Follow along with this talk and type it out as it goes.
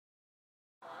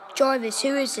Jarvis,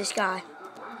 who is this guy?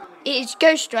 It's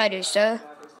Ghost Rider, sir.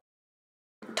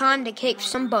 Time to kick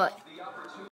some butt.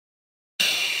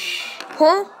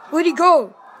 Huh? Where'd he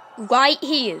go? Right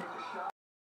here.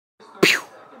 Pew!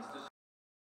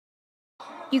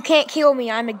 You can't kill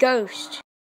me, I'm a ghost.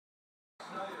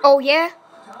 Oh, yeah?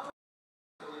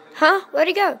 Huh? Where'd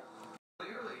he go?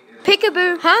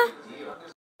 Peekaboo, huh?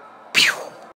 Pew!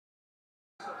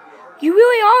 You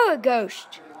really are a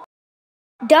ghost.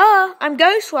 Duh, I'm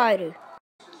Ghost Rider.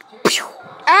 Pew!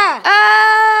 Ah!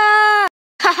 Ah!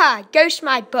 Haha, ghost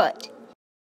my butt.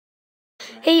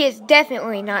 He is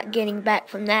definitely not getting back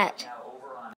from that.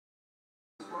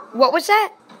 What was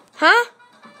that? Huh?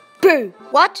 Boo!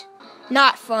 What?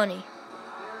 Not funny.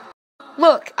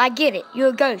 Look, I get it. You're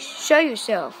a ghost. Show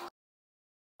yourself.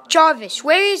 Jarvis,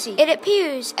 where is he? It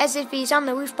appears as if he's on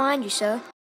the roof behind you, sir.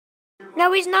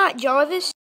 No, he's not,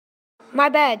 Jarvis. My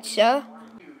bad, sir.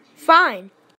 Fine.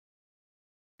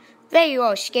 There you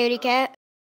are, scaredy cat.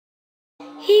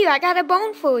 Here, I got a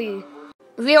bone for you.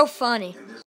 Real funny.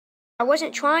 I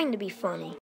wasn't trying to be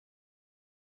funny.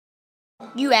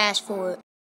 You asked for it.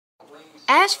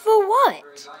 Asked for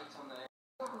what?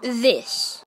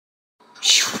 This.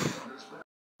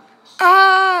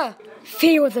 Ah!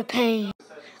 Feel the pain.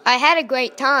 I had a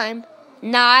great time.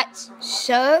 Not,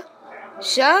 sir?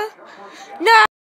 Sir? No!